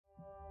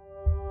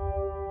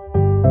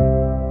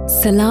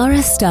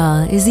Solara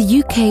Star is a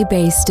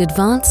UK-based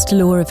advanced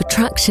law of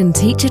attraction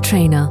teacher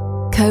trainer,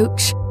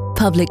 coach,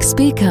 public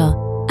speaker,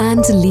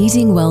 and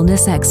leading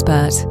wellness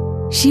expert.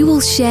 She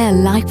will share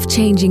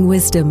life-changing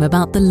wisdom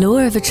about the law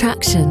of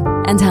attraction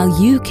and how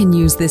you can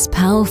use this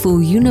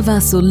powerful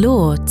universal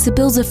law to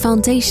build a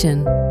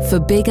foundation for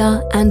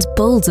bigger and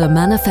bolder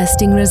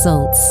manifesting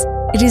results.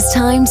 It is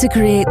time to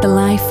create the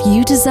life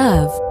you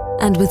deserve,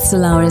 and with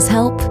Solara's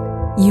help,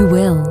 you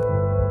will.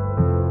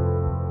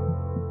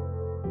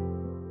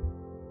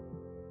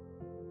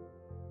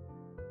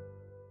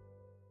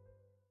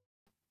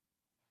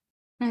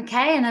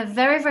 Okay, and a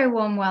very, very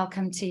warm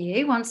welcome to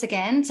you once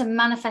again to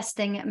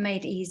Manifesting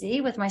Made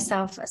Easy with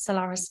myself,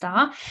 Solara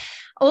Star,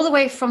 all the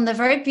way from the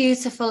very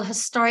beautiful,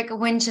 historic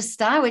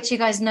Winchester, which you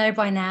guys know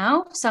by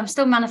now. So I'm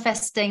still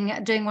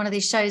manifesting doing one of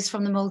these shows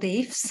from the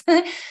Maldives.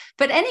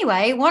 But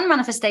anyway, one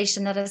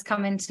manifestation that has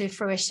come into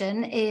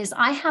fruition is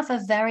I have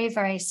a very,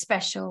 very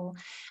special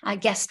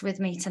guest with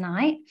me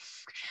tonight.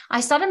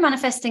 I started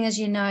manifesting, as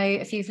you know,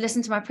 if you've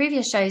listened to my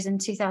previous shows, in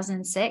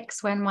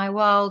 2006, when my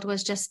world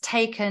was just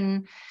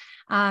taken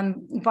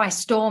by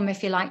storm,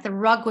 if you like. The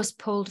rug was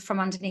pulled from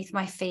underneath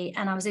my feet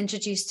and I was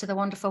introduced to the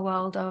wonderful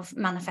world of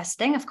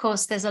manifesting. Of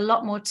course, there's a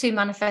lot more to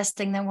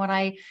manifesting than what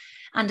I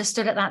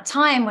understood at that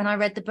time when I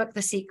read the book,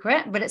 The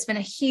Secret, but it's been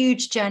a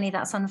huge journey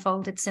that's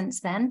unfolded since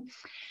then.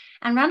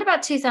 And around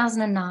about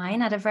 2009,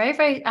 I had a very,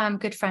 very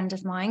good friend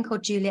of mine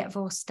called Juliet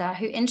Vorster,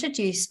 who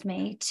introduced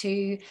me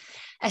to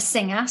a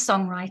singer,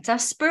 songwriter,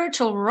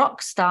 spiritual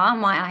rock star,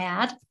 might I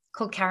add,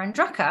 called Karen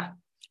Drucker.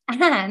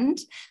 And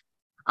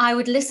I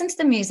would listen to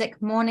the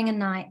music morning and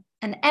night,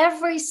 and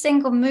every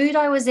single mood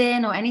I was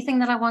in or anything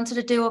that I wanted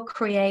to do or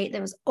create,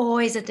 there was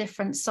always a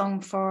different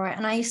song for it.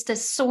 And I used to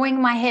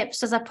swing my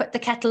hips as I put the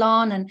kettle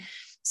on and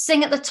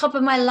sing at the top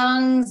of my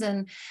lungs.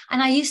 And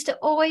I used to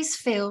always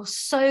feel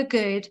so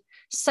good,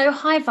 so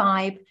high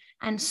vibe,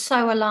 and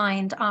so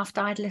aligned after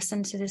I'd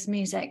listened to this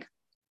music.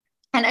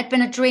 And it'd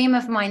been a dream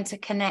of mine to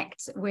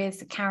connect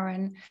with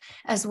Karen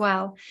as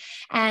well.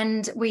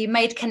 And we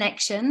made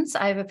connections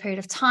over a period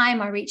of time.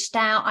 I reached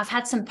out. I've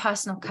had some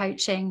personal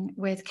coaching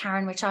with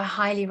Karen, which I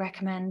highly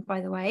recommend,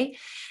 by the way.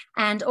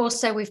 And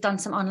also we've done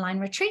some online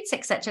retreats,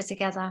 etc.,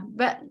 together.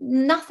 But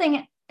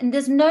nothing, and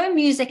there's no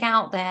music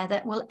out there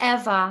that will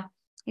ever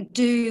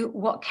do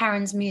what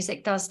Karen's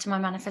music does to my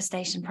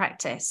manifestation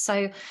practice.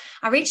 So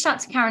I reached out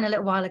to Karen a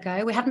little while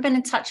ago. We hadn't been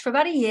in touch for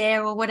about a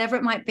year or whatever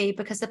it might be,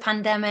 because the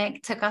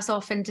pandemic took us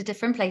off into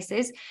different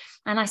places.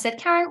 And I said,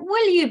 Karen,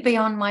 will you be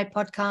on my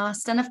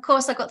podcast? And of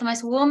course, I got the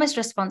most warmest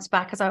response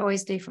back, as I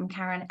always do, from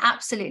Karen.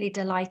 Absolutely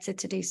delighted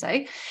to do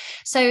so.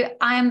 So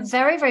I am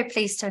very, very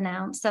pleased to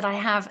announce that I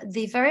have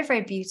the very,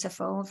 very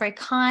beautiful, very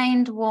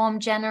kind,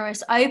 warm,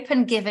 generous,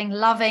 open, giving,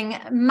 loving,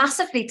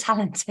 massively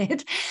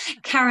talented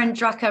Karen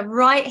Drucker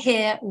right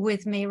here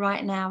with me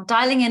right now,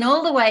 dialing in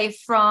all the way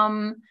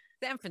from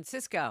San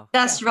Francisco.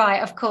 That's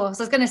right, of course.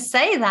 I was going to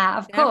say that,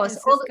 of course.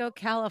 San Francisco,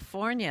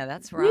 California.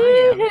 That's where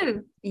I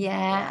am.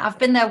 Yeah, I've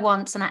been there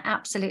once and I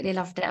absolutely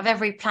loved it. I've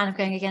every plan of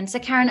going again. So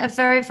Karen, a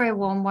very, very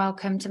warm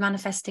welcome to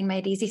Manifesting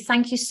Made Easy.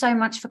 Thank you so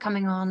much for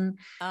coming on.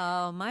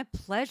 Oh, my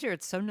pleasure.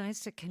 It's so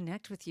nice to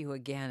connect with you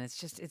again.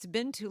 It's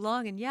been too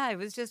long. And yeah,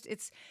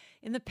 it's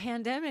in the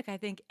pandemic, I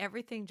think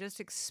everything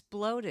just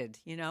exploded,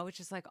 it's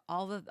just like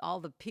all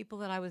the people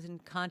that I was in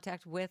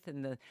contact with,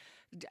 and the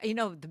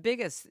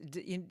biggest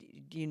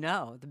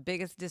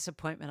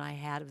disappointment I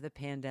had of the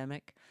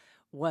pandemic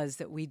was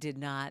that we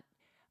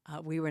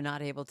were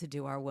not able to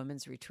do our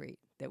women's retreat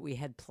that we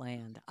had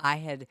planned. I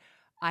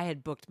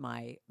had booked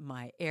my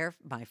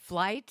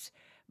flight,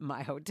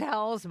 my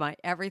hotels, my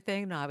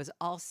everything. And I was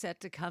all set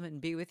to come and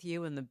be with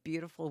you and the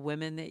beautiful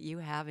women that you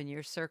have in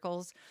your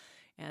circles.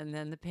 And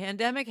then the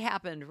pandemic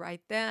happened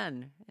right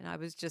then. And that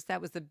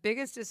was the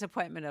biggest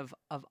disappointment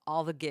of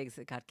all the gigs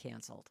that got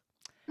canceled.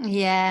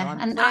 Yeah.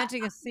 So I'm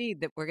planting a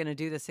seed that we're going to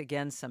do this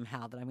again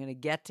somehow, that I'm going to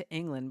get to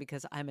England,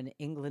 because I'm an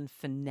England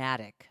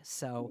fanatic.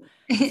 So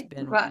it's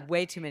been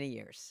way too many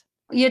years.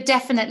 We're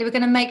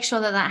going to make sure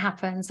that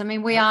happens. I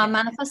mean, we are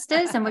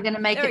manifestors, and we're going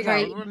to make it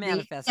very We're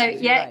manifestors. So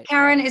yeah, right.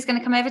 Karen is going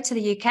to come over to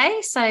the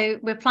UK. So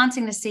we're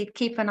planting the seed.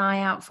 Keep an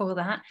eye out for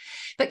that.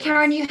 But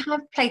Karen, you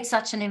have played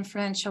such an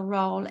influential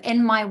role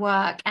in my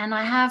work. And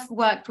I have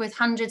worked with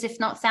hundreds, if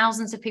not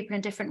thousands of people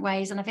in different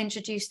ways. And I've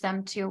introduced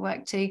them to your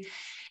work too.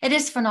 It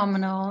is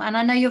phenomenal. And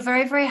I know you're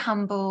very, very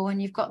humble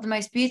and you've got the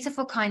most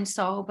beautiful, kind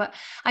soul. But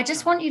I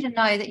just want you to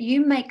know that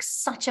you make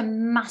such a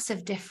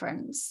massive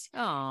difference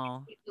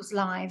in people's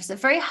lives. A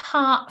very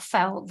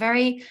heartfelt,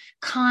 very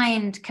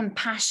kind,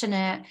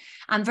 compassionate,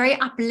 and very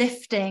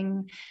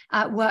uplifting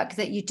work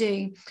that you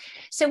do.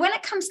 So when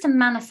it comes to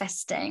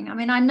manifesting, I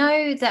mean, I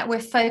know that we're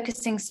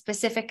focusing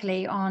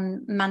specifically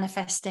on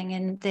manifesting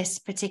in this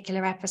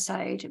particular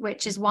episode,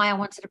 which is why I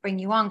wanted to bring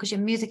you on, because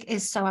your music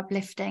is so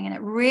uplifting and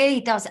it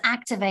really does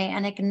activate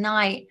and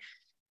ignite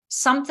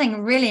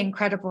something really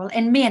incredible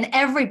in me and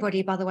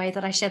everybody, by the way,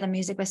 that I share the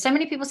music with. So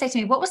many people say to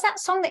me, what was that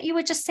song that you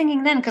were just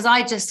singing then? Because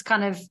I just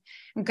kind of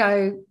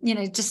go,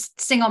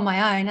 just sing on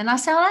my own. And I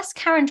say, oh, that's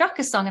Karen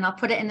Drucker's song. And I'll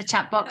put it in the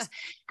chat box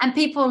and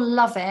people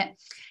love it.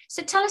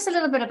 So tell us a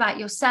little bit about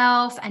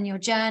yourself and your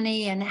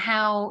journey and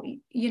how,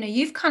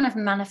 you've kind of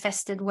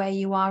manifested where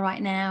you are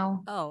right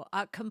now. Oh,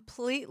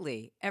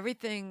 completely.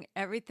 Everything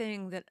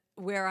that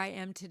where I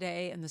am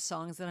today and the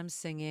songs that I'm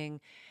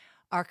singing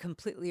are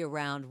completely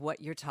around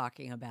what you're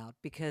talking about,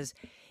 because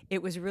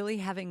it was really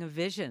having a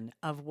vision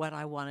of what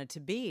I wanted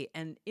to be.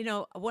 And,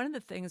 one of the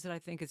things that I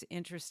think is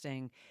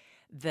interesting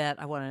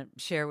that I want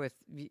to share with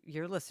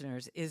your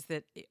listeners is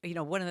that,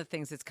 one of the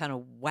things that's kind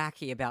of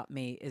wacky about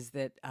me is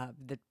that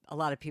that a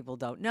lot of people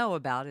don't know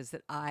about is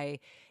that I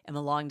am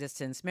a long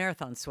distance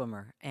marathon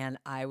swimmer, and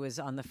I was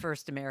on the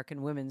first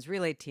American women's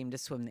relay team to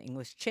swim the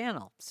English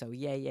Channel. So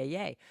yay, yay,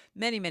 yay,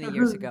 many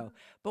years ago.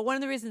 But one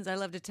of the reasons I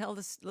love to tell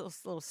this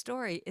little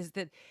story is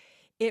that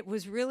it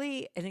was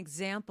really an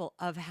example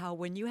of how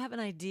when you have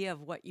an idea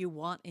of what you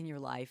want in your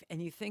life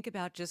and you think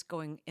about just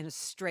going in a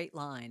straight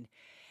line,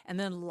 and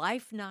then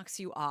life knocks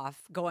you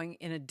off going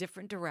in a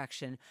different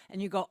direction,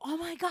 and you go, oh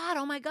my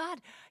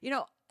God,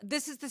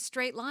 this is the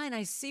straight line.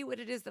 I see what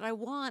it is that I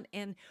want.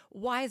 And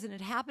why isn't it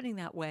happening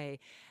that way?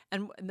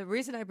 And the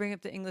reason I bring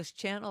up the English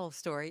Channel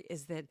story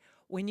is that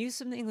when you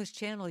swim the English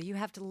Channel, you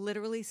have to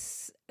literally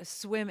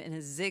swim in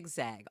a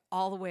zigzag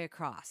all the way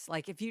across.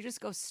 Like if you just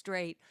go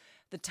straight,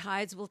 the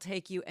tides will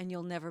take you and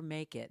you'll never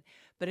make it.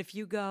 But if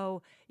you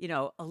go,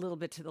 a little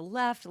bit to the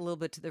left, a little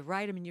bit to the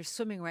right, I mean, you're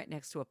swimming right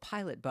next to a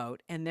pilot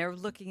boat and they're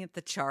looking at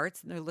the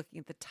charts and they're looking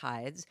at the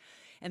tides.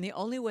 And the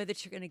only way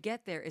that you're going to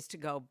get there is to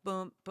go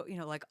boom, but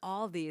like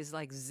all these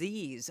like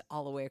Z's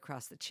all the way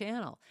across the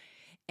channel.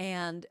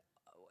 And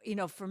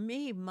for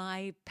me,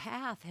 my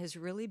path has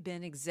really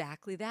been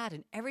exactly that.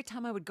 And every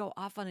time I would go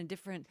off on a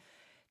different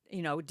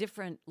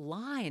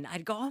line,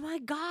 I'd go, oh my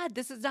God,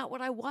 this is not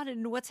what I wanted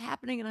and what's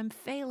happening and I'm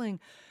failing.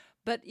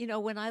 But,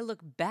 when I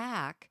look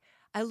back,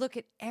 I look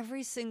at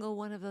every single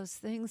one of those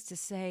things to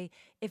say,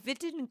 if it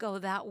didn't go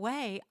that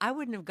way, I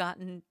wouldn't have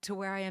gotten to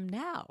where I am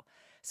now.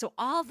 So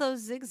all those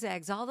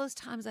zigzags, all those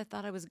times I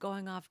thought I was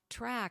going off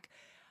track,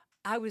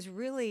 it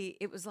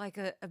was like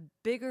a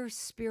bigger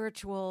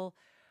spiritual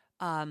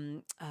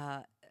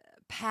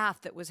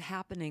path that was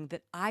happening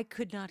that I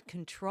could not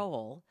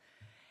control,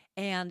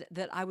 and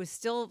that I was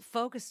still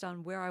focused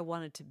on where I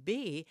wanted to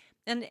be.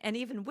 And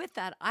even with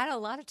that, I a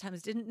lot of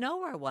times didn't know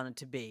where I wanted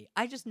to be.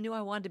 I just knew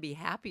I wanted to be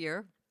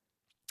happier.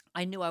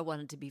 I knew I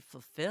wanted to be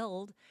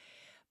fulfilled,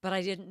 but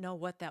I didn't know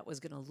what that was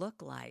going to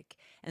look like.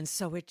 And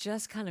so it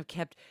just kind of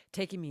kept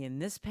taking me in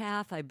this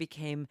path. I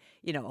became,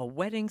 a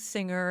wedding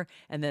singer.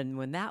 And then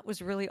when that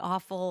was really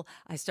awful,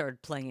 I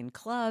started playing in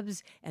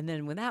clubs. And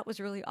then when that was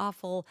really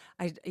awful,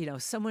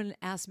 someone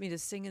asked me to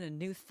sing in a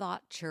New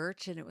Thought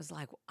church. And it was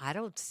like, I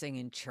don't sing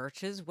in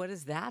churches. What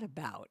is that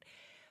about?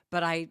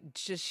 But I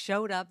just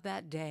showed up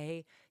that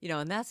day,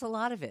 and that's a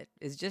lot of it,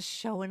 is just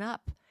showing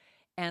up.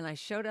 And I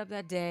showed up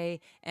that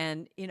day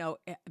and,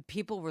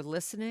 people were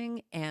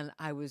listening, and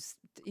I was,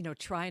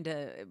 trying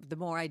to, the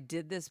more I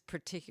did this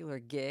particular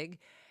gig,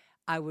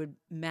 I would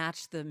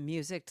match the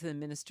music to the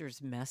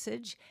minister's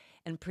message.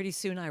 And pretty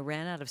soon I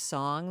ran out of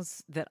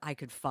songs that I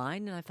could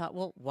find. And I thought,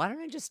 well, why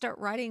don't I just start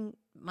writing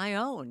my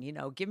own,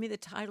 give me the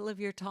title of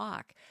your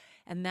talk.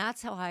 And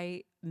that's how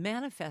I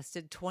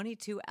manifested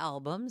 22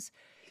 albums,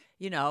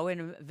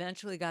 and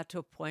eventually got to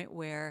a point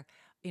where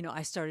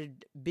I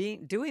started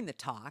doing the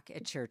talk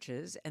at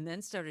churches, and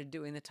then started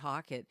doing the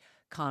talk at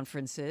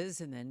conferences,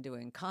 and then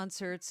doing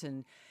concerts,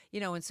 and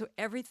and so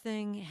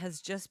everything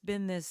has just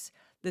been this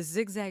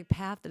zigzag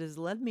path that has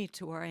led me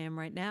to where I am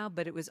right now.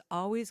 But it was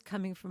always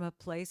coming from a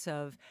place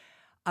of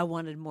I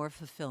wanted more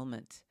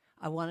fulfillment.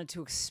 I wanted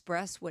to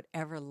express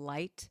whatever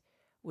light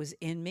was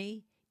in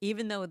me,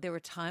 even though there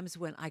were times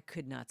when I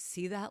could not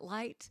see that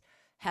light,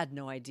 had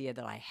no idea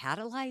that I had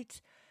a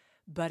light,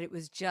 but it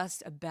was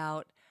just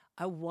about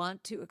I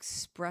want to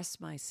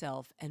express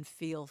myself and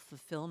feel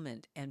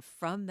fulfillment. And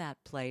from that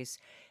place,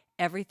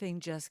 everything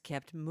just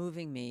kept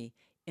moving me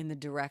in the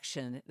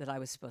direction that I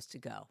was supposed to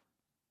go.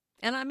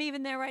 And I'm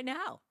even there right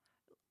now.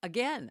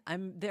 Again,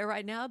 I'm there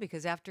right now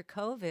because after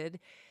COVID,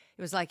 it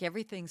was like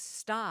everything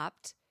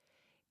stopped.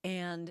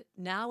 And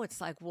now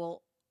it's like,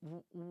 well,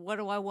 what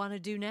do I want to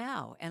do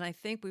now? And I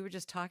think we were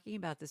just talking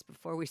about this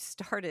before we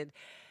started,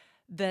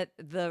 that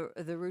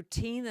the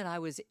routine that I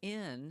was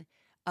in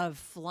of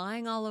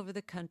flying all over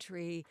the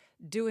country,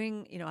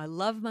 doing, I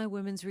love my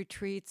women's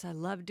retreats. I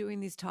love doing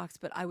these talks,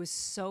 but I was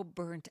so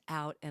burnt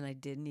out and I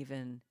didn't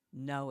even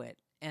know it.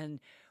 And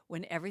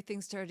when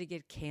everything started to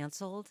get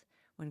canceled,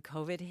 when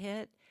COVID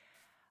hit,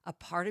 a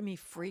part of me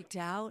freaked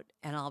out.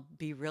 And I'll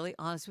be really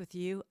honest with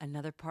you,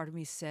 another part of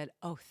me said,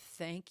 oh,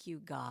 thank you,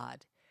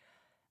 God.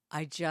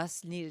 I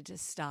just needed to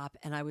stop.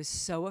 And I was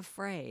so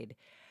afraid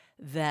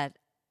that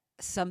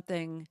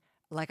something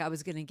like I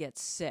was going to get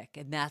sick,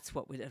 and that's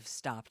what would have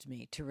stopped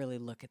me to really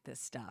look at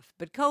this stuff.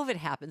 But COVID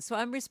happened, so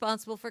I'm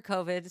responsible for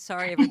COVID.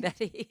 Sorry,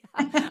 everybody.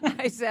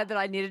 I said that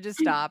I needed to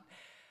stop.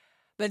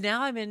 But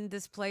now I'm in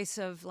this place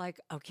of like,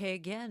 okay,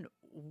 again,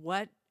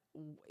 what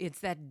it's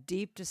that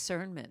deep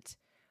discernment.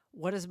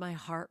 What is my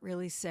heart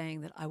really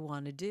saying that I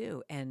want to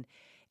do? And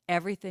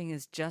everything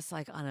is just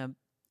like on a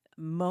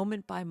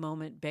moment by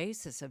moment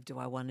basis of, do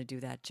I want to do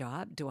that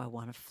job? Do I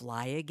want to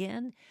fly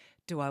again?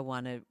 Do I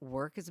want to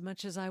work as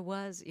much as I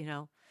was?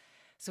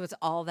 So it's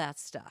all that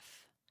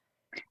stuff.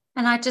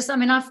 And I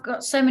mean, I've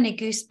got so many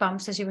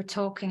goosebumps as you were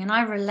talking, and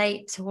I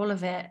relate to all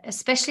of it,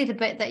 especially the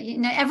bit that,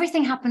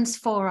 everything happens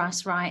for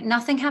us, right?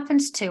 Nothing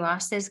happens to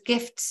us. There's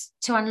gifts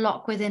to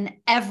unlock within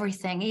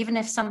everything, even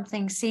if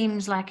something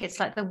seems like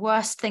it's like the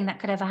worst thing that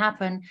could ever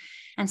happen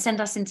and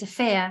send us into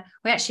fear.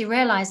 We actually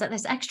realize that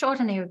there's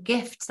extraordinary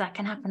gifts that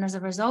can happen as a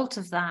result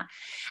of that.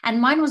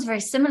 And mine was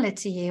very similar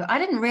to you. I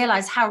didn't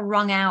realize how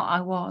wrung out I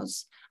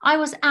was. I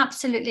was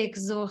absolutely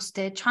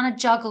exhausted, trying to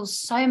juggle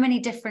so many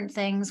different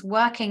things,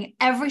 working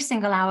every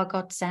single hour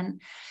God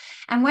sent.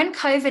 And when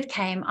COVID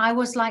came, I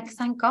was like,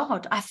 thank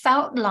God. I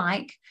felt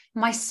like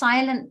my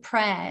silent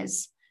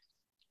prayers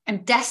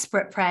and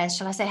desperate prayers,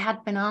 shall I say,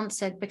 had been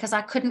answered, because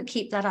I couldn't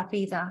keep that up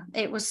either.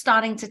 It was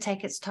starting to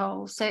take its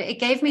toll. So it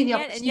gave me the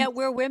opportunity. And yet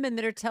we're women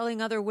that are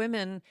telling other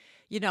women,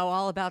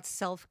 all about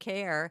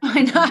self-care.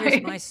 I know. And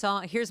here's my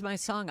song. Here's my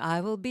song.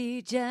 I will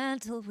be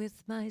gentle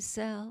with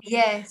myself.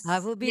 Yes. I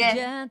will be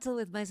gentle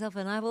with myself,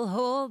 and I will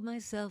hold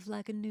myself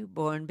like a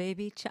newborn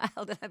baby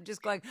child. And I'm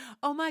just going,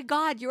 oh my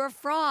God, you're a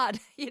fraud.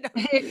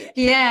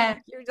 Yeah.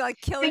 You're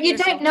like killing But you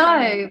yourself. don't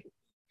know.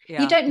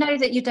 Yeah. You don't know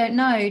that you don't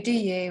know, do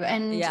you?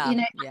 And, Yeah.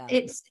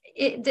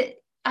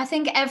 I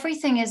think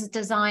everything is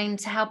designed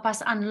to help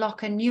us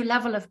unlock a new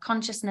level of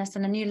consciousness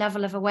and a new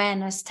level of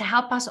awareness, to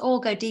help us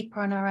all go deeper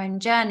on our own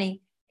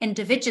journey,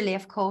 individually,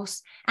 of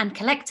course, and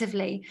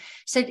collectively.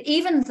 So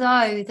even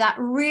though that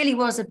really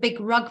was a big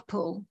rug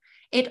pull,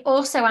 it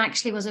also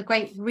actually was a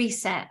great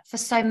reset for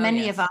so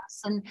many of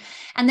us.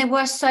 And there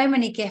were so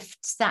many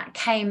gifts that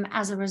came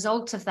as a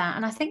result of that.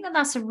 And I think that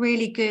that's a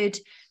really good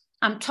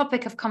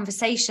topic of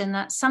conversation,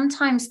 that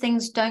sometimes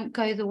things don't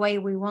go the way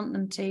we want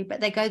them to, but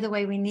they go the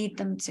way we need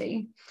them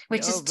to,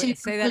 which is to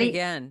say that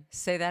again.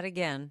 Say that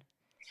again.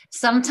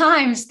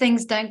 Sometimes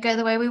things don't go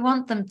the way we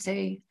want them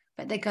to,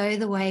 but they go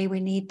the way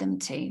we need them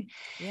to.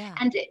 Yeah.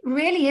 And it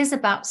really is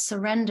about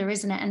surrender,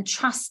 isn't it? And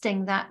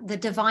trusting that the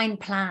divine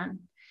plan,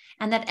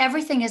 and that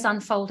everything is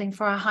unfolding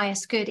for our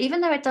highest good, even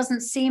though it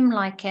doesn't seem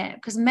like it.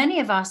 Because many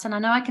of us, and I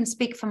know I can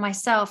speak for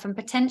myself and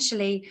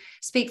potentially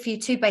speak for you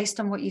too, based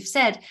on what you've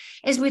said,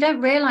 is we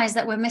don't realize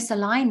that we're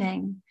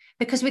misaligning,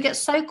 because we get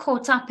so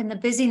caught up in the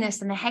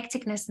busyness and the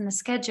hecticness and the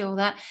schedule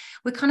that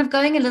we're kind of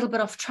going a little bit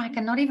off track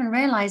and not even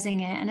realizing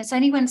it. And it's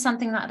only when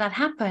something like that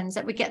happens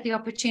that we get the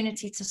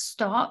opportunity to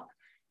stop,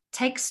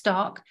 take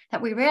stock,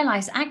 that we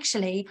realize,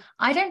 actually,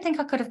 I don't think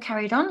I could have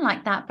carried on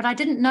like that, but I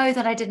didn't know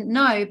that I didn't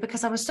know,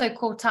 because I was so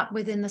caught up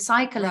within the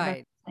cycle of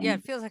everything. Yeah,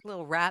 it feels like a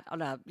little rat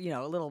on a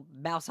little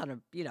mouse on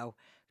a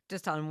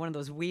just on one of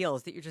those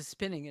wheels that you're just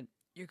spinning, and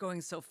you're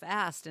going so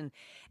fast. And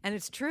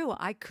it's true.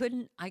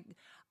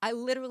 I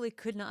literally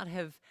could not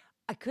have,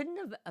 I couldn't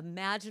have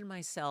imagined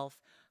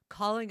myself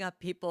calling up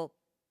people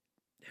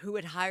who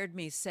had hired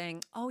me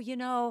saying,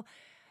 oh,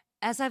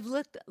 as I've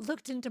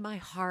looked into my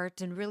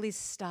heart and really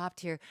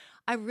stopped here,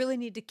 I really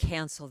need to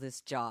cancel this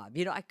job.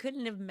 I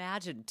couldn't have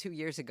imagined 2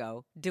 years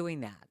ago doing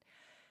that.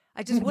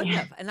 I just wouldn't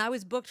have. And I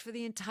was booked for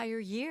the entire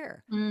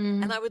year.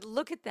 And I would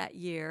look at that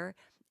year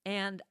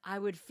and I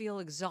would feel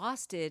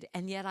exhausted.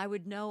 And yet I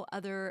would know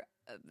other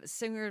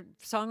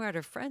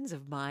singer-songwriter friends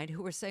of mine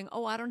who were saying,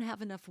 oh, I don't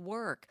have enough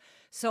work.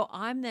 So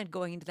I'm then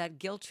going into that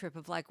guilt trip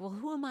of like, well,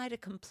 who am I to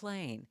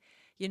complain?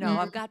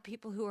 I've got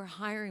people who are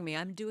hiring me.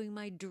 I'm doing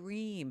my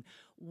dream.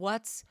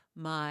 What's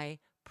my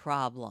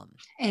problem?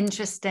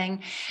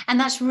 Interesting. And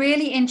that's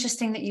really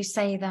interesting that you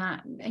say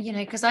that,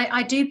 because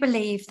I do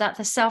believe that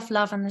the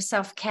self-love and the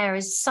self-care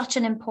is such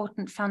an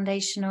important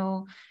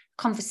foundational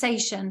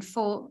conversation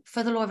for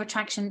the law of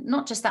attraction,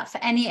 not just that, for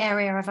any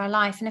area of our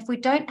life. And if we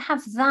don't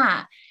have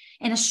that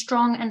in a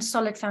strong and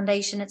solid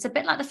foundation, it's a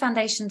bit like the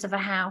foundations of a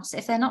house.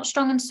 If they're not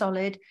strong and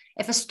solid,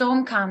 if a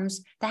storm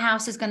comes, the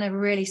house is going to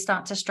really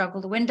start to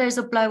struggle. The windows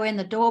will blow in,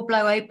 the door will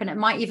blow open, it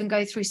might even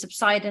go through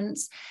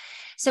subsidence.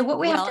 So what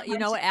we have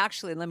to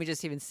actually, let me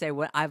just even say,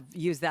 what I've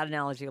used that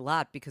analogy a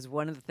lot, because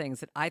one of the things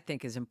that I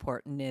think is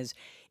important is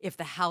if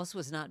the house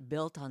was not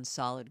built on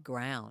solid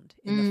ground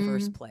in the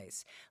first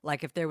place,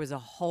 like if there was a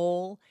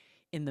hole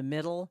in the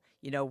middle,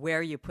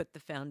 where you put the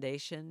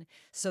foundation.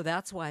 So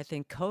that's why I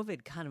think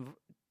COVID kind of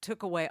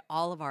took away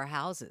all of our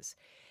houses.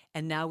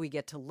 And now we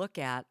get to look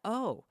at,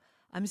 oh,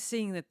 I'm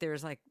seeing that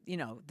there's like,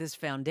 this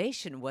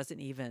foundation wasn't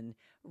even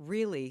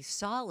really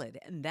solid.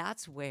 And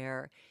that's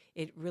where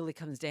it really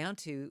comes down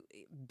to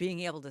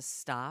being able to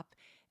stop.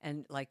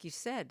 And like you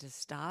said, to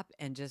stop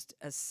and just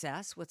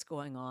assess what's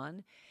going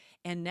on.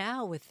 And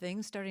now with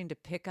things starting to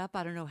pick up,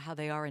 I don't know how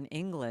they are in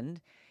England,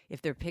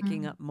 if they're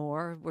picking up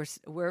more.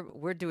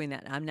 We're doing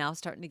that. I'm now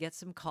starting to get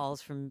some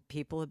calls from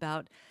people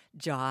about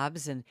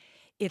jobs, and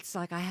it's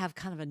like I have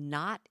kind of a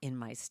knot in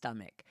my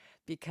stomach,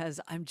 because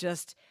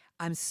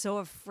I'm so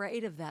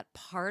afraid of that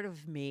part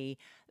of me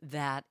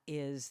that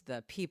is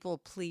the people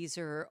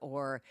pleaser,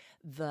 or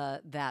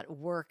that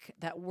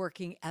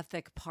working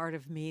ethic part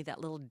of me,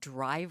 that little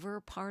driver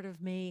part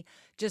of me,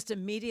 just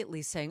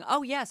immediately saying,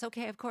 "Oh yes,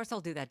 okay, of course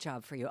I'll do that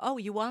job for you. Oh,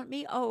 you want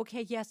me? Oh,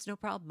 okay, yes, no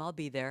problem, I'll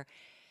be there."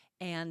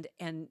 And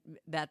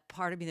that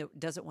part of me that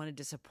doesn't want to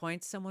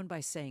disappoint someone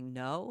by saying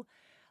no.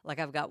 Like,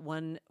 I've got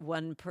one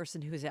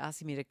person who's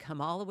asking me to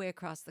come all the way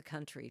across the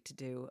country to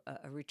do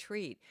a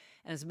retreat.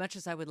 And as much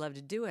as I would love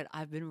to do it,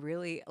 I've been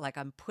really, like,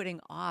 I'm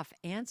putting off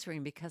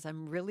answering because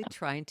I'm really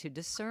trying to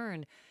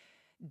discern,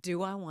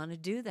 do I want to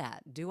do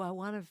that? Do I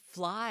want to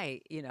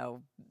fly,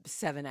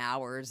 7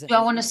 hours Do I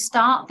and want to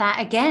start that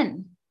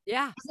again?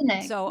 yeah. Isn't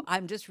it? So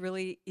I'm just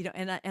really,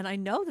 and I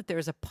know that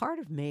there's a part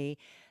of me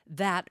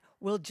that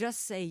will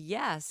just say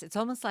yes. It's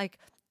almost like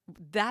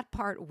that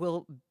part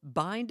will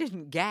bind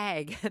and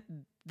gag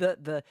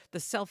the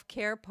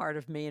self-care part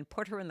of me and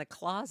put her in the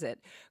closet,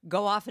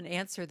 go off and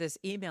answer this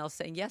email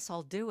saying, "Yes,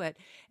 I'll do it,"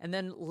 and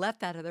then let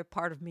that other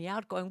part of me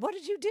out going, "What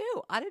did you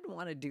do? I didn't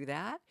want to do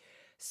that."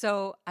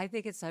 So I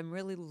think I'm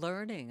really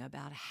learning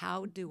about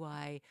how do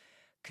I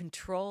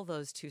control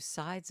those two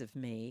sides of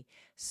me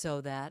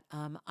so that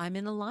I'm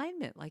in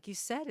alignment. Like you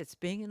said, it's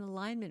being in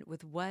alignment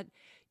with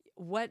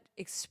what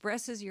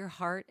expresses your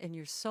heart and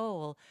your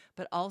soul,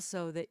 but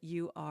also that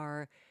you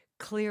are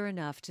clear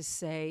enough to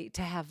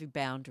have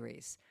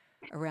boundaries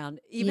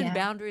around, even Yeah,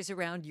 boundaries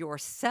around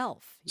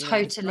yourself. It's not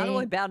only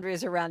totally.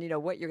 boundaries around,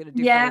 what you're going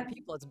to do for other Yeah.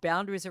 people. It's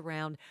boundaries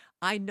around,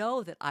 I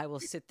know that I will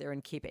sit there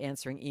and keep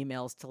answering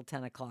emails till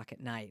 10 o'clock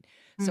at night.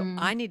 So Mm.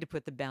 I need to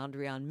put the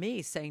boundary on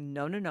me saying,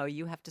 no, no, no,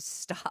 you have to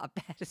stop.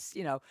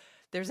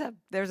 There's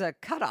a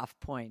cutoff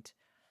point.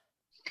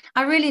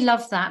 I really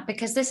love that,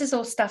 because this is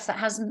all stuff that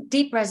has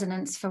deep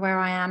resonance for where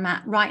I am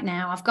at right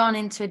now. I've gone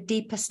into a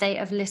deeper state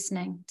of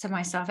listening to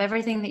myself.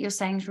 Everything that you're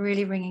saying is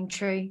really ringing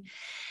true.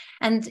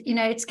 And,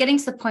 it's getting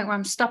to the point where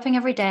I'm stopping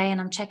every day and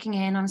I'm checking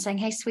in. I'm saying,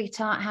 "Hey,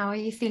 sweetheart, how are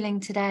you feeling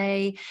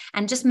today?"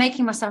 And just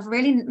making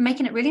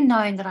it really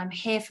known that I'm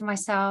here for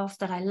myself,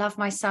 that I love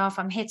myself.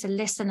 I'm here to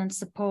listen and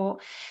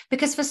support.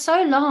 Because for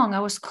so long,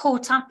 I was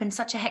caught up in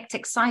such a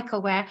hectic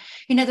cycle where,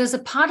 there was a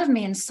part of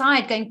me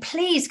inside going,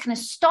 "Please, can I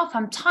stop?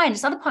 I'm tired."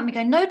 This other part of me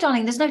going, "No,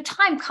 darling, there's no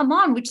time. Come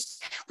on. We'll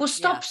Yeah.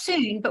 stop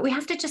soon, but we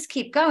have to just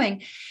keep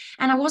going."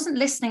 And I wasn't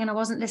listening, and I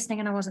wasn't listening,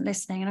 and I wasn't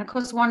listening. And of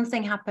course, one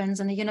thing happens,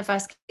 and the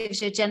universe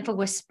gives you a gentle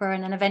whisper,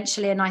 and then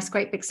eventually a nice,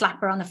 great big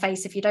slapper on the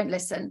face if you don't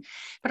listen.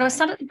 But I was Right.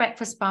 sat at the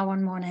breakfast bar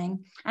one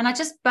morning, and I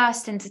just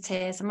burst into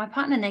tears. And my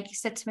partner, Nick, he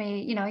said to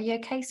me, "Are you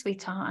okay,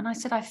 sweetheart?" And I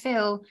said, "I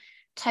feel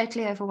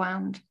totally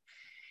overwhelmed."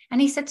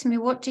 And he said to me,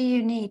 "What do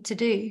you need to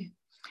do?"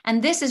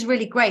 And this is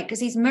really great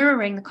because he's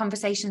mirroring the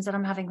conversations that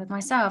I'm having with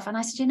myself. And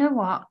I said, "You know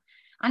what?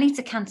 I need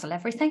to cancel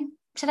everything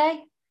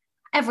today.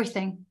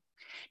 Everything."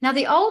 Now,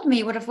 the old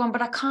me would have gone,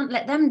 "But I can't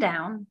let them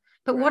down.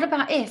 But what Right.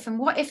 about if, and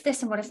what if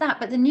this, and what if that?"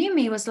 But the new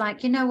me was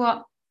like, "You know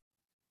what?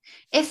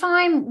 If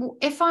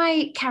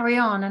I carry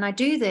on and I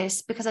do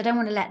this because I don't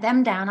want to let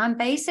them down, I'm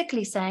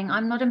basically saying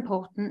I'm not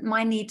important.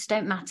 My needs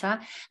don't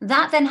matter."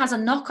 That then has a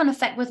knock-on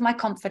effect with my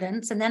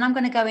confidence. And then I'm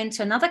going to go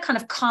into another kind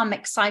of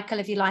karmic cycle,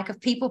 if you like,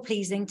 of people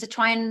pleasing to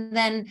try and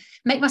then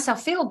make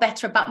myself feel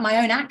better about my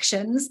own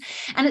actions.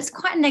 And it's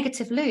quite a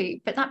negative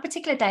loop. But that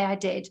particular day I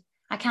did.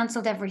 I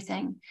cancelled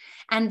everything.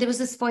 And there was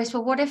this voice,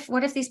 "Well, what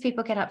if these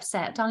people get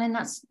upset?" Darling,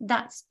 that's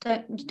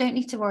don't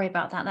need to worry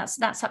about that.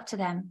 That's up to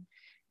them.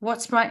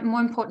 What's right, more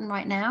important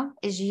right now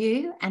is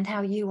you and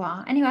how you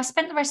are. Anyway, I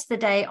spent the rest of the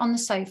day on the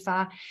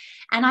sofa,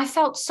 and I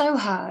felt so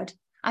heard.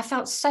 I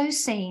felt so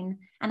seen,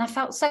 and I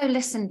felt so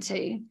listened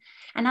to.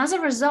 And as a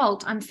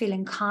result, I'm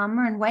feeling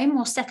calmer and way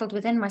more settled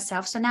within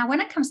myself. So now when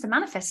it comes to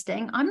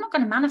manifesting, I'm not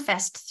going to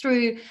manifest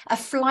through a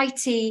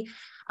flighty,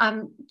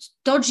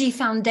 dodgy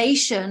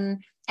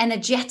foundation,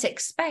 energetic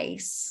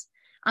space.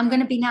 I'm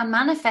going to be now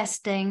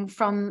manifesting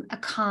from a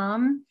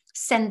calm,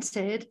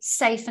 centered,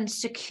 safe, and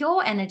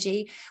secure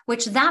energy,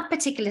 which that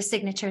particular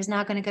signature is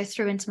now going to go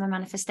through into my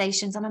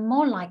manifestations, and I'm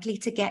more likely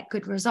to get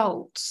good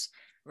results.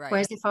 Right.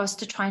 Whereas if I was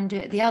to try and do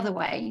it the other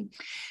way.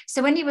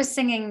 So when you were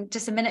singing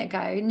just a minute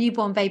ago,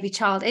 "Newborn Baby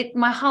Child,"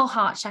 my whole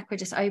heart chakra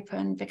just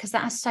opened, because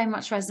that has so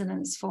much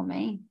resonance for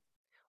me.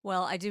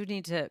 Well, I do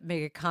need to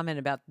make a comment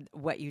about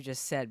what you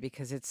just said,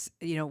 because it's,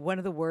 one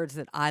of the words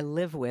that I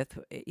live with.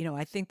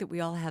 I think that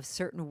we all have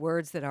certain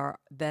words that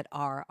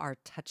are our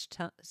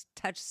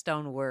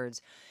touchstone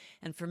words.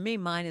 And for me,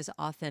 mine is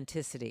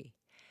authenticity.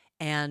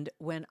 And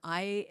when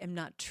I am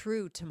not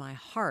true to my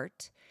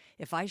heart,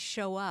 if I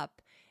show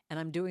up and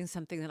I'm doing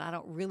something that I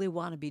don't really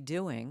want to be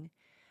doing,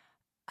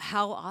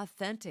 how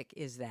authentic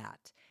is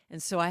that?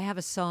 And so I have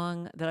a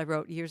song that I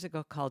wrote years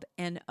ago called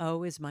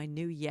 "NO is My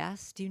New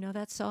Yes." Do you know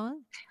that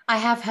song? I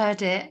have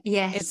heard it.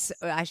 Yes.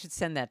 I should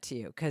send that to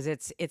you, because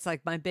it's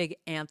like my big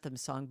anthem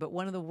song. But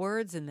one of the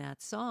words in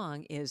that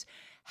song is,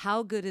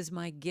 "How good is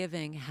my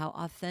giving, how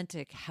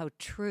authentic, how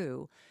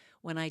true,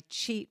 when I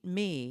cheat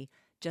me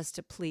just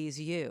to please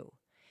you."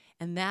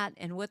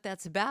 And what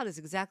that's about is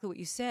exactly what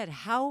you said.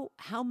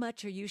 How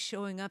much are you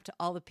showing up to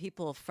all the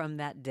people from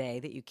that day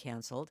that you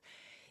canceled?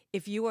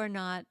 if you are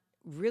not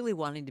really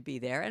wanting to be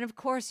there, and of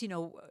course,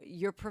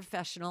 you're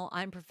professional,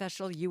 I'm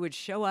professional, you would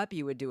show up,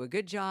 you would do a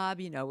good job,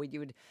 you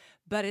would,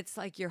 but it's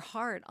like your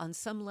heart, on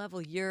some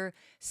level, you're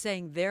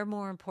saying they're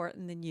more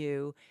important than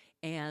you.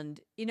 And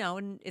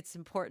it's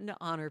important to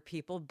honor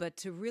people, but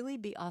to really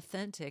be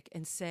authentic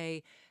and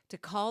say, to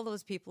call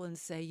those people and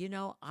say,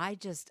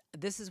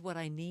 this is what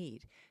I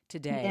need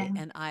today.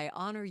 Yeah. And I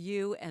honor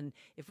you. And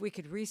if we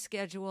could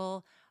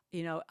reschedule,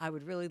 I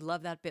would really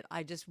love that, but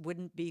I just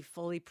wouldn't be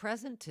fully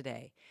present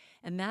today.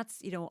 And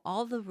that's,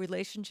 all the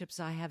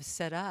relationships I have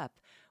set up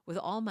with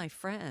all my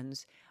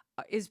friends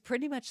is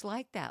pretty much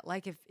like that.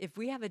 Like if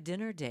we have a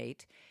dinner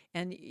date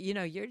and,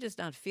 you're just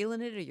not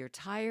feeling it, or you're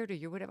tired, or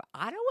you're whatever,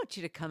 I don't want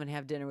you to come and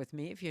have dinner with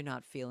me if you're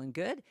not feeling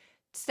good.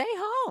 Stay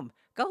home,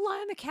 go lie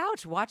on the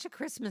couch, watch a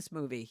Christmas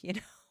movie,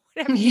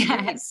 whatever you need.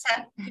 Yes.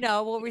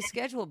 We'll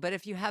reschedule. But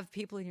if you have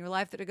people in your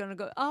life that are going to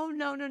go, oh,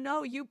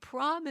 no, you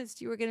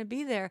promised you were going to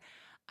be there.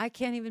 I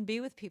can't even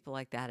be with people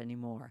like that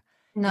anymore.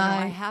 No.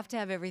 I have to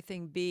have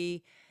everything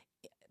be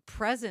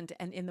present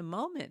and in the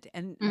moment.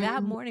 And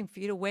that morning, for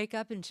you to wake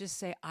up and just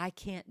say, I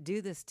can't do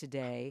this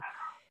today,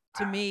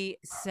 to me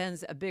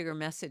sends a bigger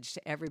message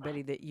to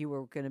everybody that you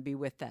were going to be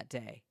with that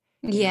day.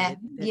 Yeah.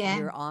 That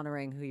you're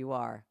honoring who you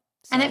are.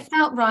 So. And it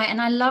felt right. And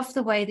I love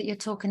the way that you're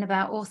talking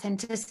about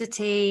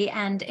authenticity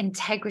and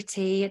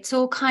integrity. It's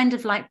all kind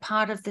of like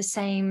part of the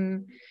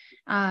same,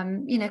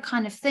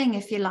 kind of thing,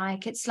 if you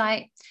like. It's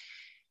like,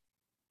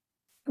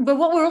 but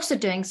what we're also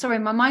doing, sorry,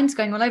 my mind's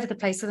going all over the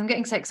place because I'm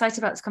getting so excited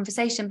about this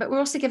conversation, but we're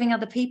also giving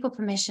other people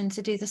permission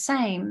to do the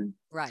same.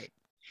 Right.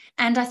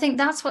 And I think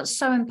that's what's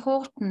so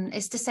important,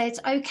 is to say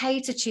it's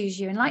okay to choose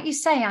you. And like you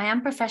say, I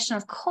am professional.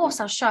 Of course,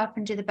 I'll show up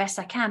and do the best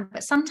I can.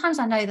 But sometimes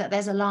I know that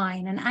there's a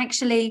line. And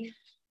actually,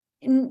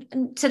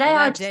 today,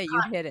 that day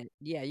you hit it.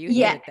 Yeah, you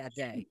hit it that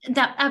day.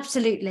 That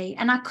absolutely.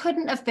 And I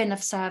couldn't have been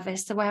of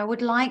service the way I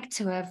would like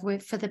to have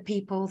for the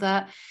people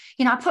that,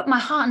 I put my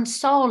heart and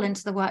soul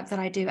into the work that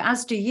I do,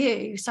 as do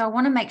you. So I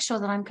want to make sure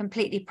that I'm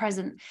completely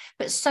present.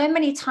 But so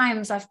many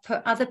times I've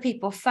put other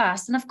people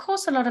first. And of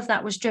course, a lot of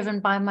that was driven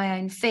by my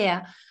own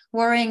fear,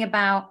 worrying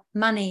about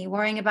money,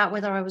 worrying about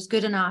whether I was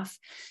good enough.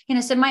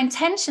 So my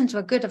intentions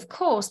were good, of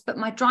course, but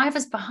my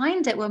drivers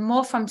behind it were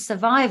more from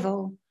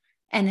survival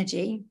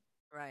energy.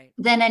 Right.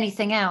 Than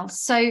anything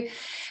else. So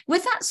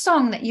with that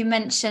song that you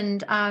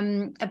mentioned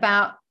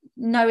about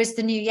No is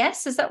the New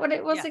Yes, is that what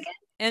it was again?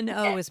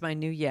 N-O is my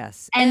new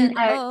yes.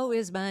 N-O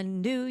is my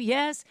new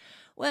yes.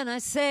 When I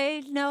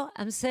say no,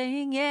 I'm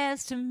saying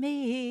yes to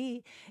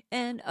me.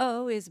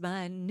 N-O is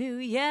my new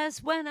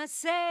yes. When I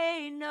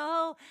say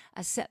no,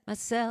 I set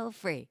myself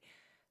free.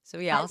 So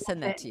I'll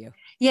send that to you.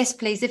 Yes,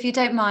 please. If you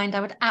don't mind,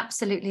 I would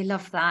absolutely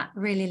love that.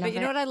 Really love it. But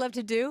you know what I'd love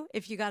to do,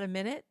 if you got a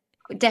minute?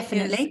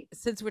 Definitely.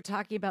 Since we're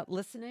talking about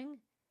listening,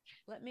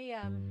 let me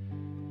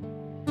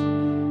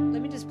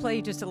just play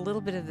you just a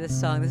little bit of this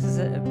song. This is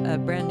a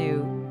brand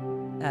new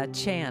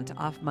chant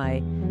off my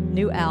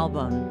new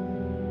album,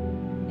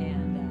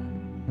 and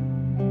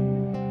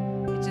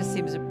it just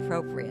seems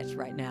appropriate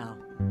right now.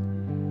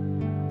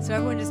 So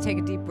everyone, just take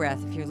a deep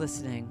breath if you're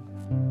listening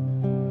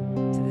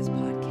to this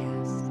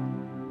podcast.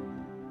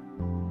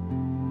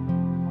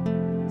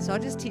 So I'll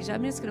just teach.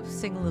 I'm just going to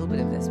sing a little bit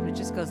of this, but it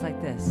just goes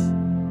like this.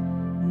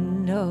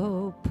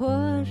 No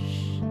push,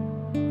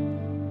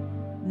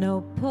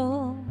 no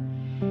pull.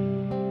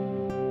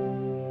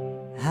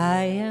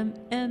 I am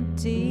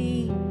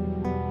empty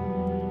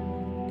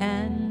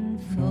and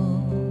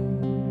full.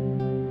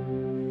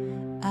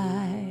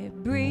 I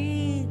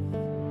breathe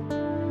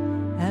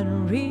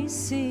and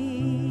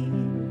receive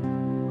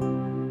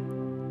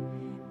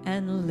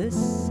and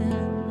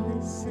listen,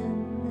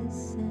 listen,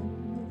 listen,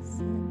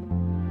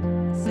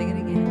 listen. Sing it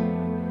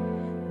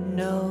again.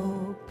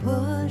 No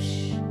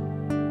push,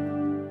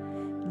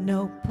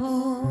 no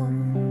pull.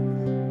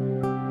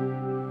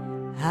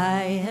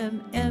 I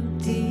am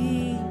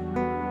empty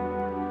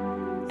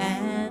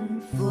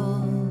and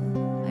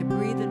full. I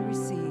breathe and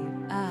receive.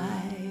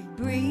 I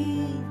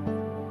breathe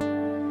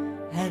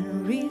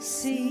and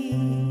receive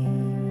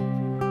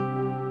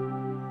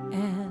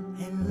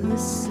and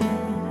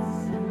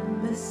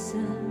listen,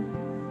 listen,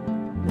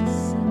 listen.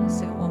 I'll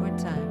say it one more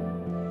time.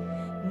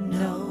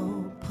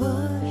 No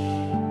push,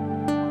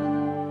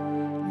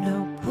 no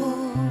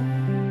pull.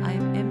 I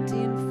am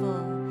empty and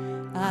full.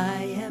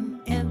 I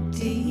am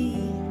empty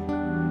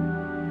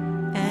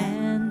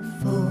and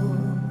full.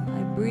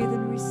 I breathe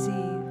and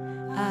receive.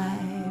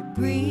 I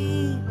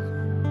breathe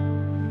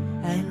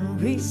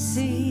and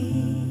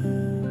receive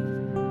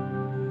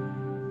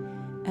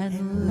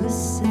and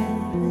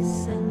listen,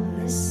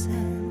 listen,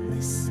 listen,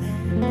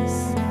 listen,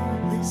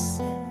 listen,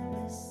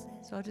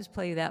 listen. So I'll just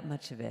play you that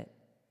much of it.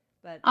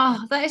 But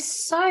that is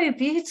so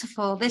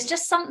beautiful. There's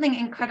just something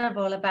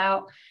incredible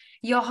about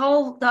your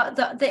whole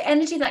the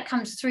energy that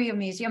comes through your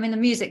music. I mean, the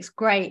music's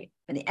great,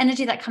 but the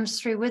energy that comes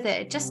through with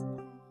it,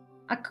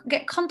 I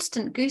get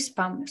constant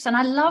goosebumps, and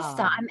I love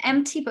that. I'm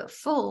empty but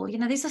full.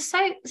 These are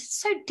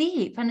so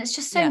deep, and it's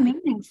just so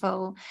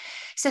meaningful.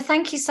 So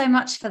thank you so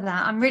much for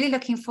that. I'm really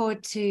looking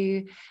forward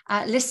to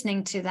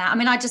listening to that. I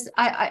mean,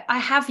 I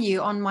have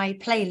you on my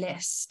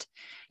playlist.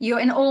 You're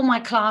in all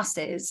my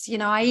classes.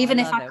 If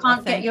I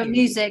can't get your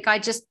music, I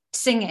just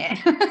sing it.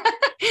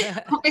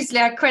 Obviously,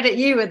 I credit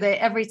you with it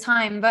every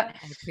time, but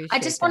I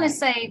just want to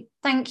say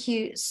thank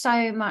you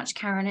so much,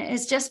 Karen. It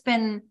has just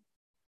been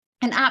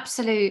an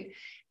absolute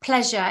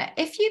pleasure.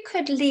 If you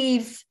could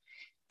leave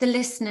the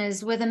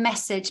listeners with a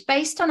message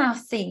based on our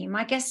theme.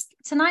 I guess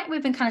tonight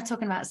we've been kind of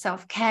talking about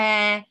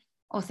self-care,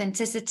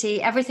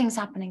 authenticity, everything's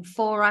happening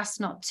for us,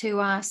 not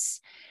to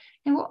us.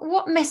 And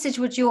what message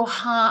would your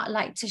heart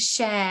like to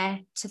share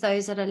to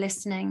those that are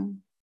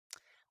listening?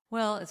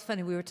 Well, it's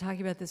funny. We were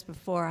talking about this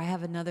before. I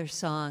have another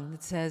song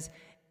that says,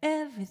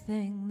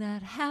 everything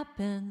that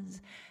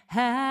happens,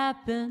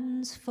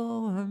 happens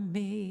for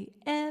me.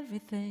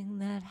 Everything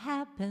that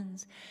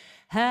happens,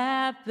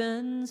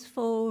 happens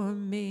for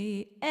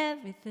me.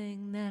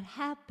 Everything that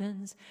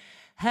happens,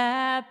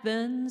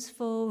 happens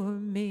for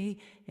me.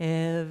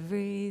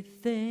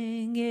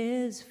 Everything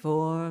is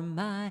for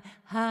my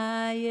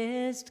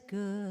highest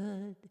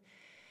good.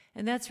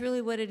 And that's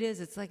really what it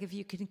is. It's like if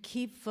you can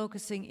keep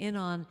focusing in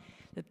on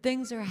that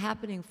things are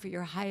happening for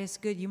your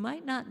highest good. You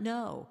might not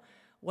know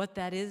what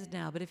that is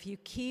now, but if you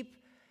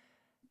keep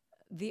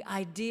the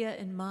idea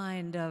in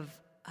mind of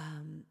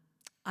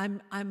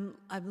I'm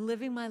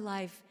living my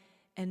life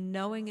and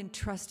knowing and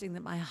trusting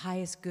that my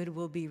highest good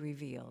will be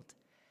revealed.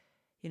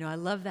 I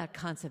love that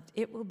concept.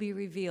 It will be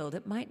revealed.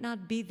 It might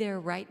not be there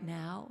right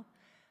now,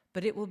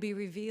 but it will be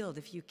revealed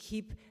if you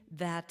keep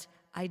that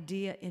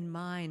idea in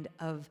mind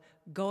of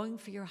going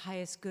for your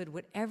highest good,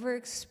 whatever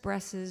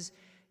expresses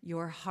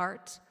your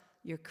heart,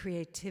 your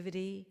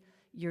creativity,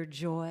 your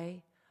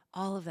joy,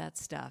 all of that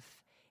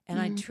stuff. And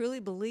I truly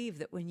believe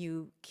that when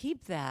you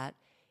keep that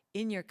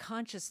in your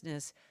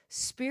consciousness,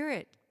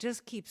 spirit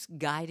just keeps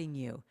guiding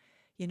you.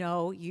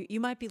 You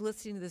might be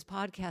listening to this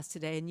podcast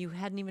today and you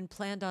hadn't even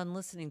planned on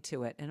listening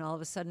to it. And all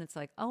of a sudden it's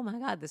like, oh my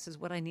God, this is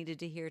what I needed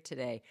to hear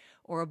today.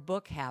 Or a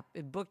book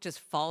just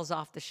falls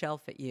off the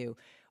shelf at you.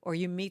 Or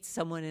you meet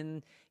someone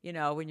in,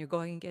 when you're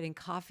going and getting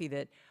coffee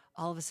that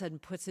all of a sudden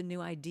puts a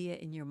new idea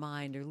in your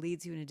mind or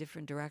leads you in a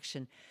different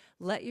direction.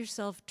 Let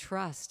yourself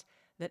trust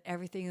that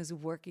everything is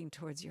working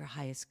towards your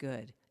highest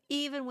good,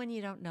 even when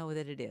you don't know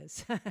that it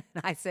is.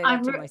 I say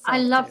that to myself. I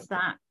love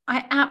that.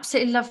 I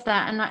absolutely love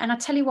that. And I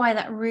tell you why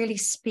that really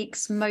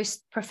speaks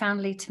most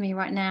profoundly to me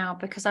right now,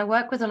 because I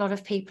work with a lot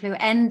of people who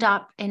end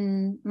up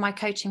in my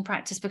coaching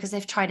practice because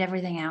they've tried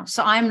everything else.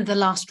 So I'm the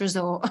last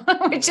resort,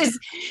 which is,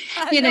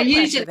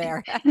 usually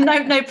there.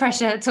 no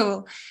pressure at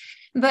all.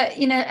 But,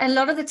 a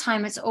lot of the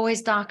time it's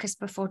always darkest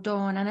before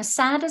dawn. And as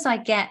sad as I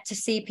get to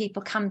see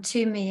people come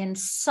to me in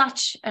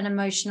such an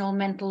emotional,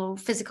 mental, or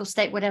physical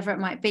state, whatever it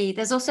might be,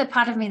 there's also a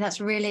part of me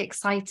that's really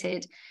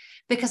excited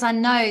because I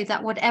know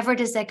that whatever it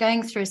is they're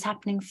going through is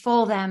happening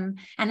for them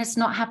and it's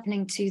not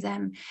happening to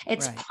them.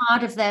 It's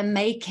part of their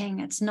making.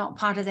 It's not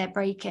part of their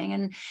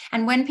breaking.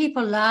 And when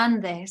people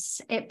learn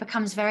this, it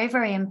becomes very,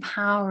 very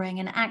empowering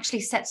and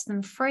actually sets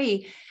them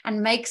free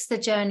and makes the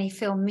journey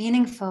feel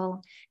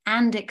meaningful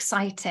and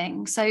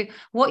exciting. So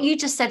what you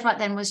just said right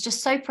then was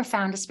just so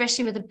profound,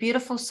 especially with the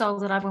beautiful soul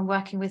that I've been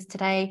working with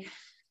today.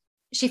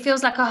 She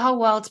feels like her whole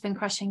world's been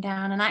crushing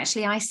down. And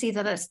actually, I see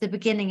that it's the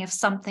beginning of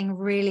something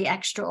really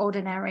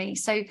extraordinary.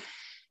 So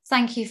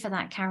thank you for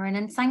that, Karen.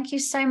 And thank you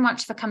so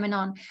much for coming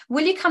on.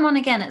 Will you come on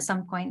again at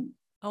some point?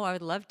 Oh, I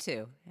would love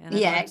to. And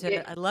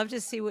I'd love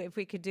to see if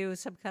we could do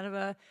some kind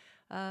of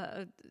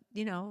a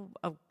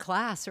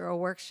class or a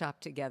workshop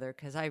together,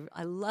 because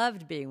I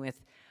loved being with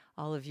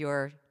all of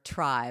your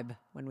tribe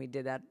when we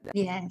did that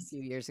a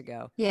few years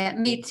ago. Yeah,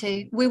 me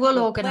too. We will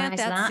organize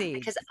that.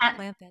 Because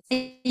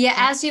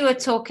as you were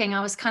talking,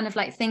 I was kind of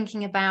like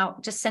thinking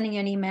about just sending you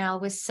an email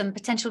with some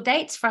potential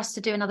dates for us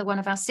to do another one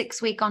of our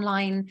 6-week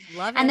online.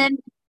 Then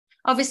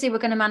obviously we're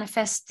going to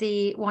manifest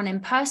the one in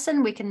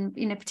person. We can,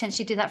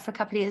 potentially do that for a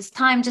couple of years'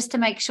 time just to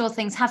make sure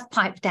things have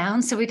piped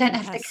down so we don't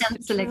have to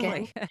cancel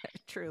again.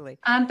 Truly.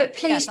 But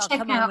please check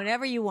come out on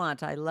whenever you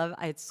want.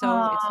 It's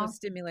so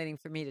stimulating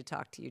for me to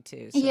talk to you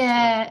too.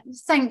 So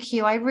thank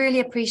you. I really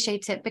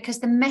appreciate it because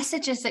the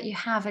messages that you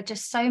have are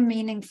just so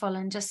meaningful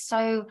and just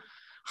so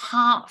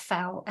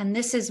heartfelt. And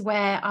this is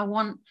where I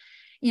want,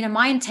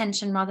 my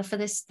intention rather for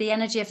this, the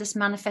energy of this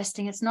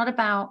manifesting. It's not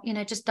about,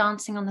 just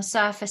dancing on the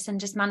surface and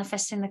just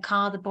manifesting the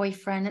car, the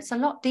boyfriend. It's a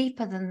lot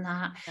deeper than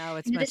that. No,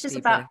 it's much this is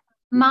deeper. About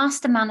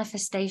master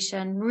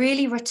manifestation,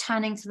 really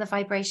returning to the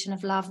vibration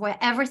of love where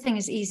everything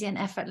is easy and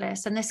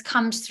effortless. And this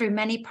comes through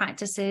many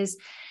practices,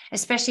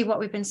 especially what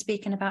we've been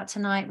speaking about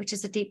tonight, which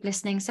is the deep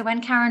listening. So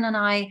when Karen and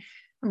I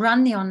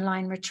run the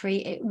online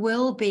retreat, it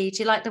will be, do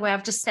you like the way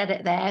I've just said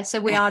it there?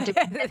 So we are doing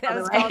it, by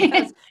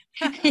the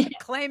way.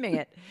 Claiming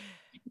it.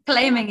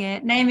 Claiming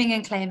it, naming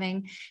and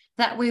claiming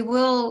that we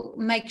will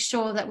make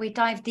sure that we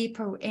dive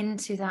deeper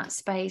into that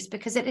space,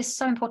 because it is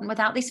so important.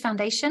 Without these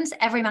foundations,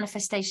 every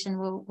manifestation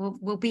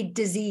will be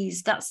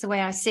diseased. That's the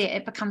way I see it.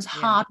 It becomes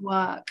hard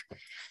work.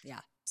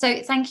 Yeah.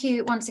 So thank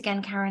you once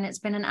again, Karen. It's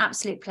been an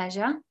absolute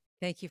pleasure.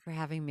 Thank you for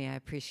having me. I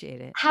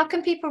appreciate it. How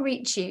can people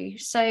reach you?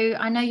 So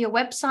I know your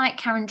website,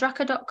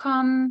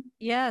 karendrucker.com.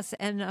 Yes.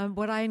 And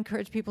what I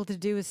encourage people to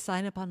do is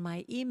sign up on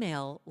my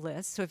email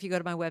list. So if you go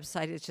to my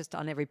website, it's just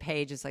on every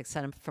page. It's like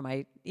sign up for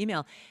my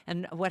email.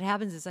 And what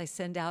happens is I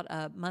send out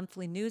a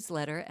monthly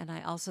newsletter, and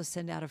I also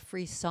send out a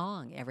free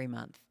song every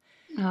month.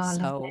 Oh,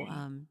 So,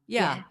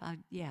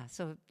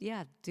 So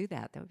do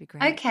that. That would be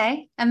great.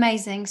 Okay.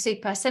 Amazing.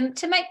 Super. So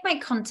to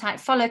make contact,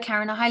 follow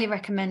Karen. I highly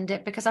recommend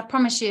it, because I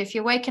promise you, if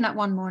you're waking up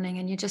one morning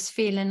and you're just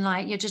feeling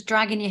like you're just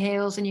dragging your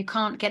heels and you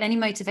can't get any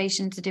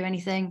motivation to do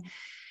anything,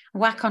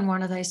 whack on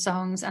one of those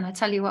songs. And I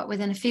tell you what,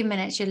 within a few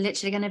minutes, you're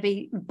literally going to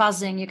be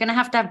buzzing. You're going to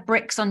have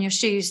bricks on your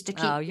shoes to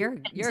keep. Oh, you're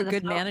a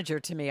good manager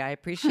to me. I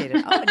appreciate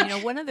it. Oh,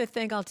 and one other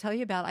thing I'll tell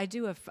you about, I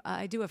do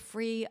a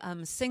free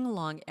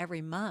sing-along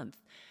every month.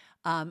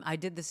 I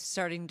did this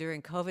starting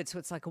during COVID. So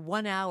it's like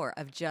 1 hour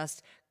of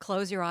just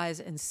close your eyes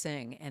and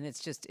sing. And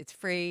it's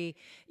free.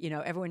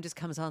 Everyone just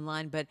comes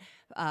online. But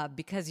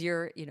because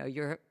you're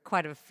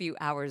quite a few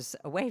hours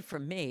away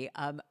from me,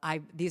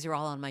 these are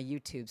all on my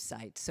YouTube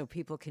site. So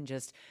people can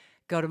just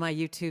go to my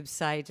YouTube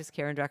site, just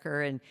Karen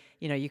Drucker, and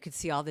you could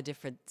see all the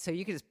different. So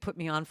you could just put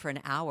me on for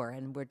an hour,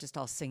 and we're just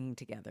all singing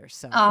together.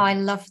 So I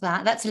love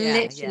that. That's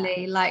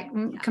literally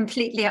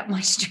completely up my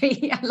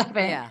street. I love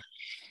it. Yeah.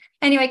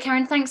 Anyway,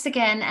 Karen, thanks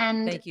again.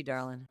 And thank you,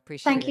 darling.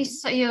 Appreciate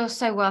it. You're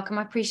so welcome.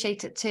 I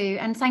appreciate it too.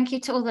 And thank you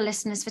to all the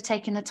listeners for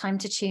taking the time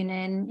to tune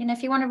in.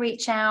 If you want to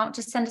reach out,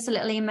 just send us a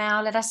little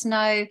email. Let us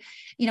know,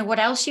 what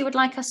else you would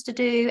like us to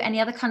do, any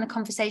other kind of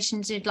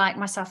conversations you'd like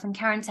myself and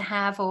Karen to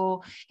have,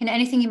 or,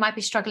 anything you might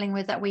be struggling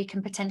with that we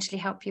can potentially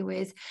help you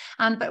with.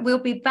 But we'll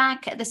be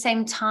back at the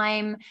same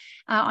time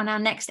on our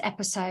next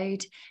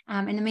episode.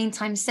 In the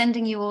meantime,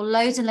 sending you all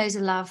loads and loads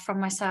of love from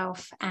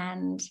myself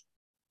and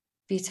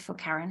beautiful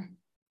Karen.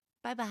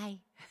 Bye-bye.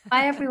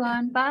 Bye,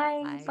 everyone.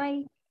 Bye. Bye.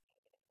 Bye.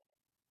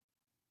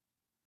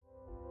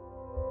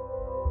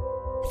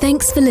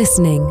 Thanks for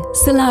listening.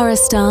 Solara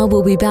Star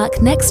will be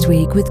back next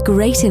week with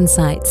great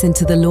insights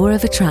into the law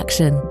of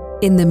attraction.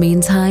 In the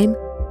meantime,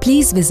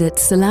 please visit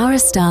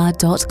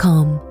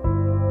solarastar.com.